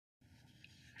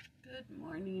Good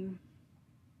morning.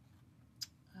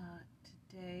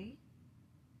 Today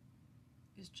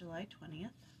is July 20th,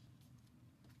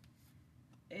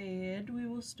 and we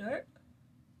will start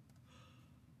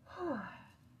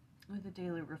with a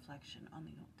daily reflection on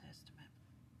the Old Testament.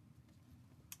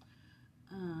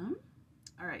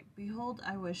 All right. Behold,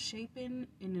 I was shapen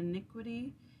in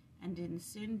iniquity, and in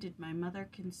sin did my mother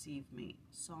conceive me.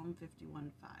 Psalm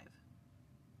 51:5.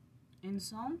 In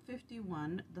Psalm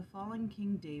 51, the fallen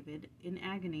King David, in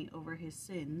agony over his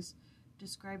sins,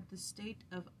 described the state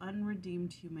of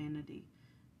unredeemed humanity.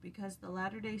 Because the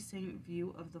Latter-day Saint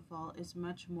view of the fall is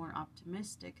much more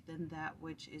optimistic than that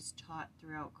which is taught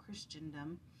throughout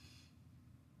Christendom,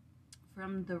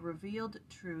 from the revealed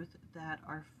truth that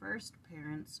our first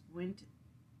parents went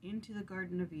into the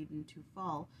Garden of Eden to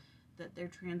fall, that their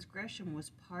transgression was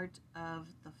part of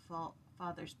the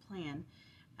Father's plan,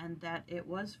 and that it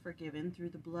was forgiven through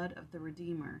the blood of the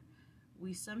Redeemer.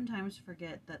 We sometimes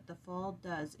forget that the fall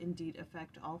does indeed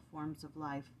affect all forms of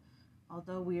life.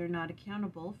 Although we are not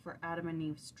accountable for Adam and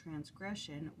Eve's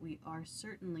transgression, we are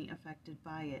certainly affected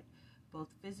by it,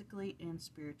 both physically and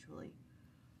spiritually.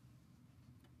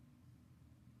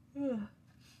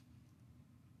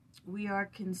 We are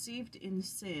conceived in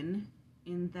sin,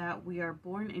 in that we are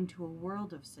born into a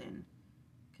world of sin.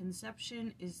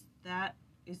 Conception is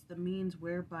the means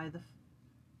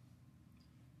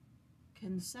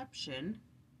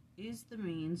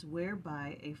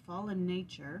whereby a fallen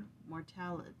nature,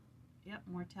 mortality,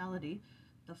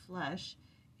 the flesh,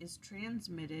 is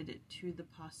transmitted to the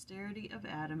posterity of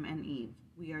Adam and Eve.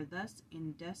 We are thus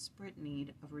in desperate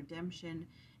need of redemption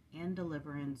and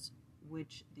deliverance,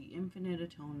 which the infinite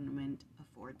atonement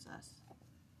affords us.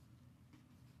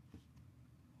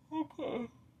 Okay.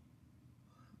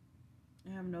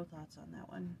 I have no thoughts on that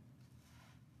one.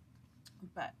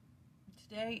 But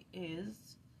today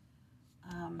is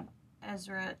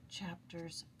Ezra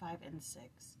chapters 5 and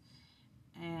 6.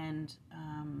 And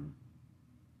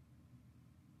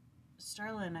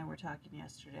Starla and I were talking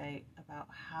yesterday about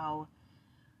how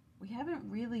we haven't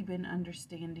really been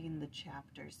understanding the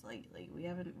chapters lately. We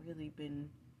haven't really been,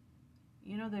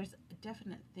 there's a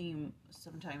definite theme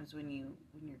sometimes when you're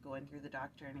going through the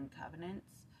Doctrine and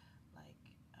Covenants,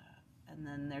 and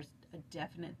then there's a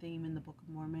definite theme in the Book of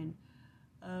Mormon,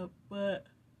 but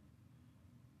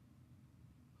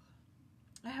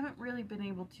I haven't really been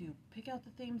able to pick out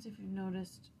the themes, if you've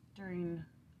noticed, during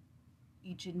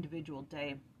each individual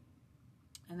day.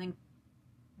 I think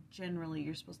generally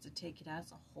you're supposed to take it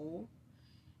as a whole,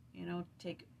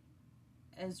 take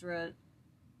Ezra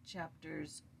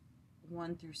chapters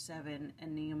 1 through 7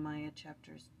 and Nehemiah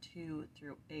chapters 2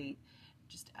 through 8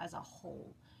 just as a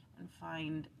whole and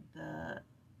find the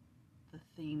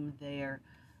theme there,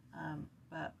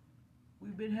 but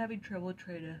we've been having trouble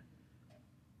trying to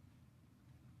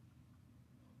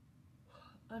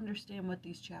understand what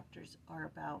these chapters are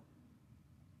about.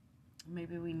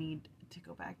 Maybe we need to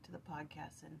go back to the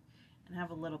podcast and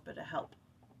have a little bit of help.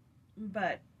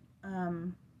 But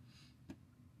I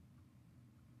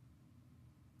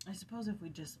suppose if we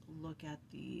just look at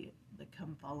the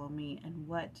Come Follow Me and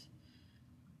what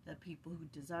the people who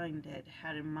designed it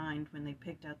had in mind when they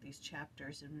picked out these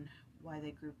chapters and why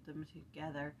they grouped them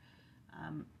together,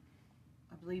 I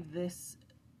believe this,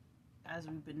 as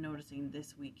we've been noticing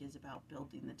this week, is about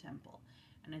building the temple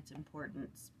and its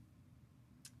importance.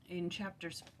 In chapter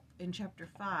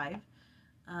 5,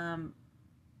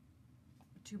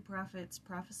 two prophets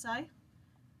prophesy.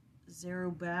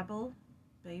 Zerubbabel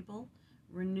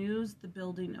renews the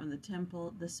building of the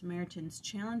temple. The Samaritans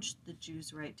challenge the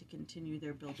Jews' right to continue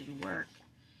their building work.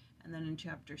 And then in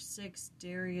chapter 6,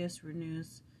 Darius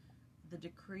renews the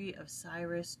decree of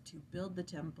Cyrus to build the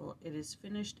temple. It is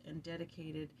finished and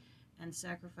dedicated, and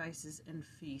sacrifices and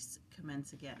feasts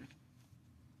commence again.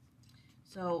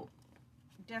 So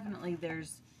definitely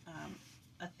there's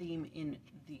a theme in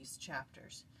these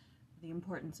chapters, the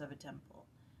importance of a temple.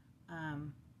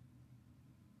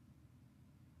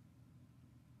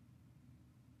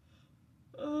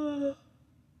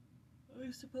 I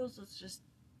suppose let's just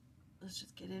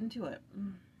get into it.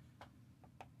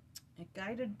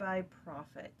 Guided by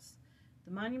prophets.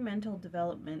 The monumental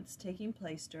developments taking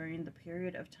place during the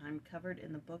period of time covered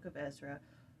in the book of Ezra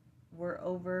were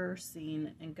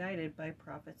overseen and guided by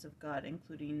prophets of God,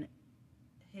 including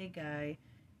Haggai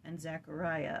and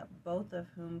Zechariah, both of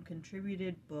whom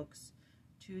contributed books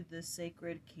to the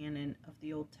sacred canon of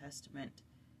the Old Testament.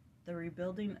 The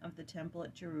rebuilding of the temple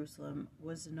at Jerusalem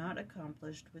was not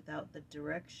accomplished without the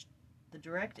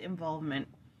direct involvement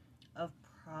of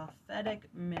prophetic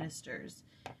ministers,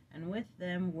 and with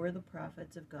them were the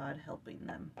prophets of God helping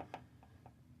them.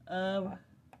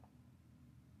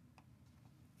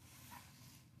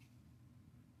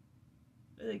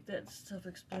 I think that's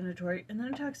self-explanatory. And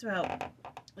then it talks about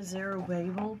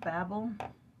Zerubbabel, Babel.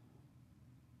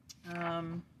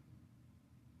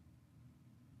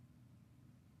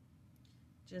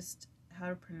 Just how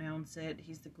to pronounce it.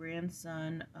 He's the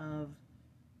grandson of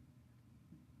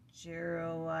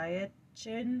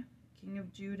Jehoiachin, king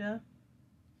of Judah.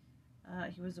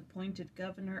 He was appointed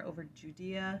governor over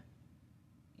Judea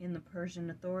in the Persian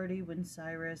authority when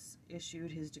Cyrus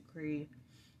issued his decree.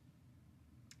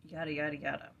 Yada, yada,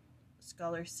 yada.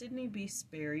 Scholar Sidney B.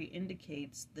 Sperry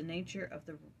indicates the nature of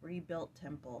the rebuilt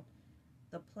temple.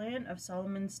 The plan of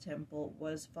Solomon's temple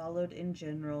was followed in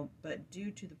general, but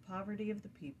due to the poverty of the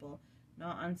people,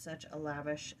 not on such a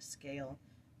lavish scale.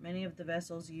 Many of the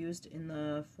vessels used in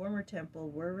the former temple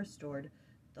were restored.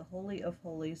 The Holy of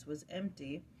Holies was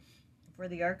empty, for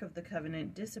the Ark of the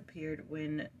Covenant disappeared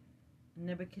when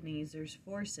Nebuchadnezzar's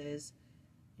forces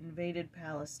invaded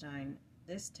Palestine.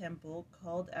 This temple,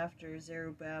 called after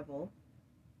Zerubbabel,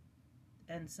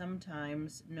 and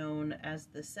sometimes known as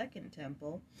the Second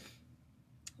Temple,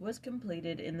 was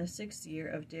completed in the 6th year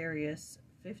of Darius,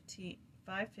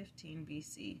 515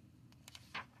 BC.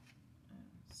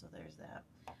 So there's that.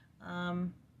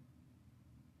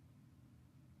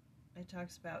 It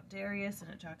talks about Darius,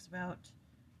 and it talks about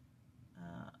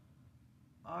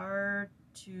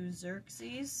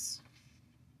Artaxerxes.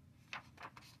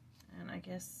 And I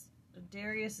guess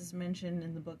Darius is mentioned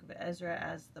in the book of Ezra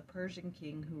as the Persian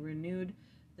king who renewed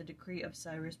the decree of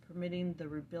Cyrus permitting the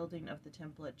rebuilding of the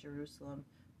temple at Jerusalem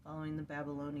following the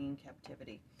Babylonian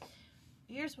captivity.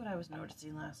 Here's what I was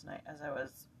noticing last night as I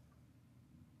was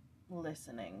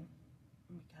listening,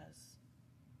 because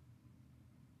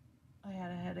I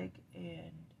had a headache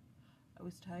and I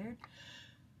was tired,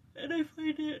 and I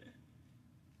find it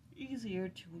easier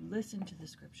to listen to the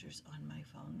scriptures on my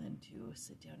phone than to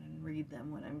sit down and read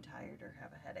them when I'm tired or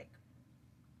have a headache.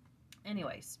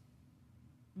 Anyways,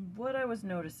 what I was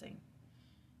noticing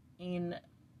in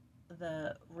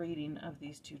the reading of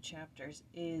these two chapters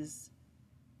is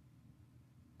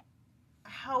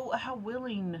how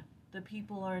willing the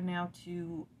people are now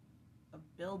to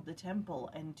build the temple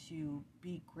and to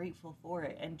be grateful for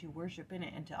it and to worship in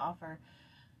it and to offer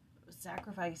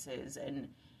sacrifices. And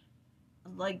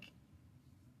like,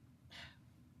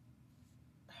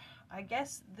 I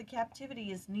guess the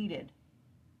captivity is needed.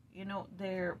 You know,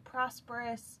 they're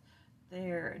prosperous,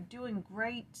 they're doing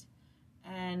great,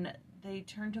 and they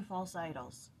turn to false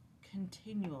idols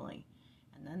continually.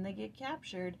 And then they get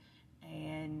captured,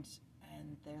 and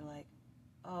they're like,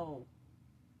 oh,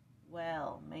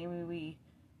 well, maybe we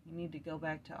need to go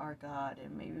back to our God,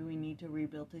 and maybe we need to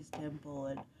rebuild his temple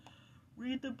and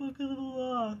read the book of the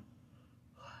law.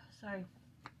 Sorry.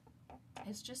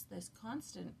 It's just this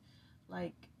constant,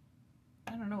 like,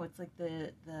 I don't know, it's like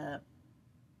the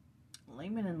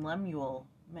Laman and Lemuel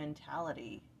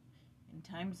mentality. In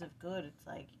times of good, it's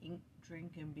like eat,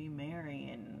 drink, and be merry,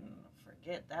 and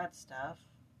forget that stuff.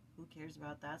 Who cares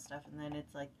about that stuff? And then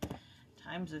it's like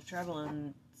times of trouble,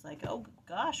 and it's like, oh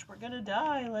gosh, we're gonna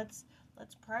die. Let's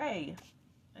pray.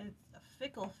 It's a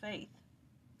fickle faith.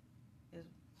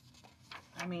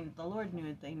 I mean, the Lord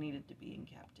knew they needed to be in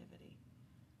captivity.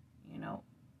 You know,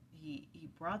 He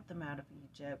brought them out of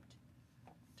Egypt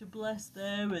to bless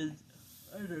them, and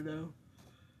I don't know.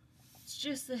 It's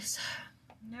just this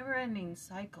never-ending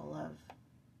cycle of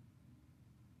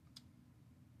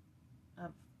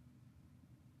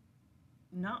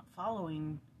not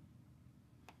following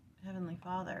Heavenly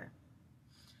Father.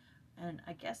 And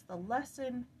I guess the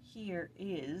lesson here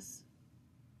is,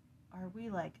 are we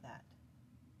like that?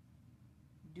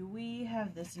 Do we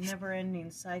have this never-ending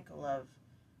cycle of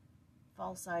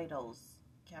false idols,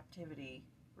 captivity,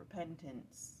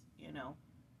 repentance, you know?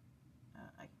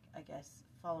 I guess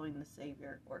following the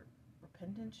Savior, or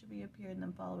repentance should be up here and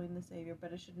then following the Savior,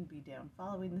 but it shouldn't be down.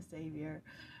 Following the Savior,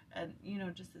 and, you know,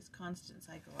 just this constant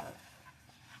cycle of,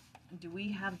 do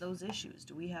we have those issues?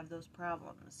 Do we have those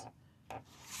problems?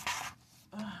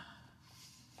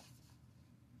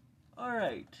 All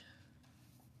right.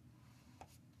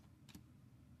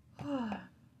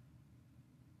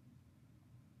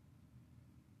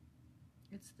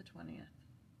 It's the 20th.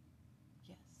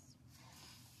 Yes.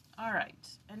 All right.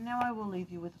 And now I will leave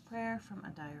you with a prayer from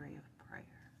a diary of prayer.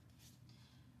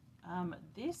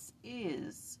 This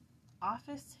is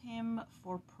Office Hymn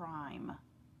for Prime.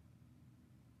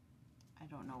 I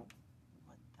don't know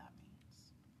what that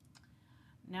means.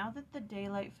 Now that the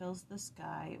daylight fills the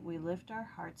sky, we lift our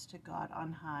hearts to God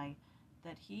on high,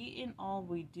 that He in all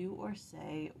we do or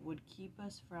say would keep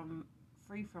us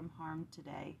free from harm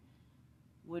today,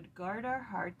 would guard our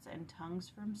hearts and tongues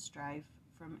from strife,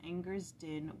 from anger's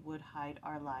din would hide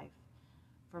our life.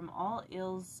 From all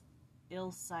ill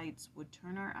sights would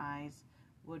turn our eyes,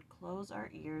 would close our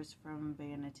ears from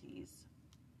vanities.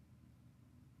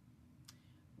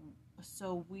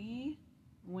 So we,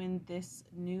 when this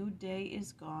new day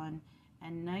is gone,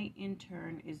 and night in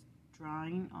turn is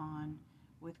drawing on,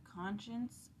 with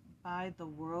conscience by the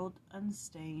world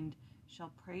unstained,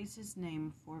 shall praise his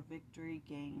name for victory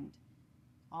gained.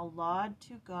 All laud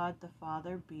to God the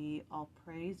Father be, all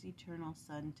praise, eternal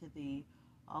Son, to thee,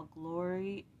 all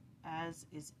glory as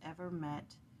is ever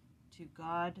met, to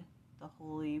God the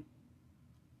Holy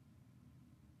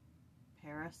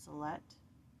Paraclete,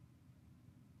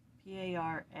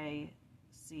 Paraclete.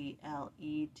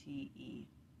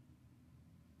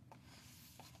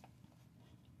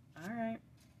 Alright.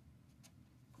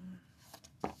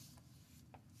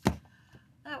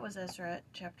 That was Ezra,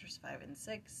 chapters 5 and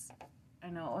 6. I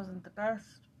know it wasn't the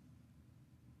best,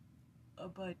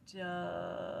 but, you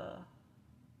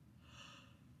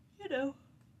know,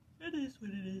 it is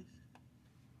what it is.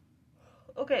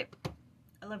 Okay,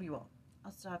 I love you all.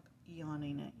 I'll stop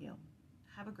yawning at you.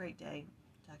 Have a great day.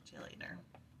 Talk to you later.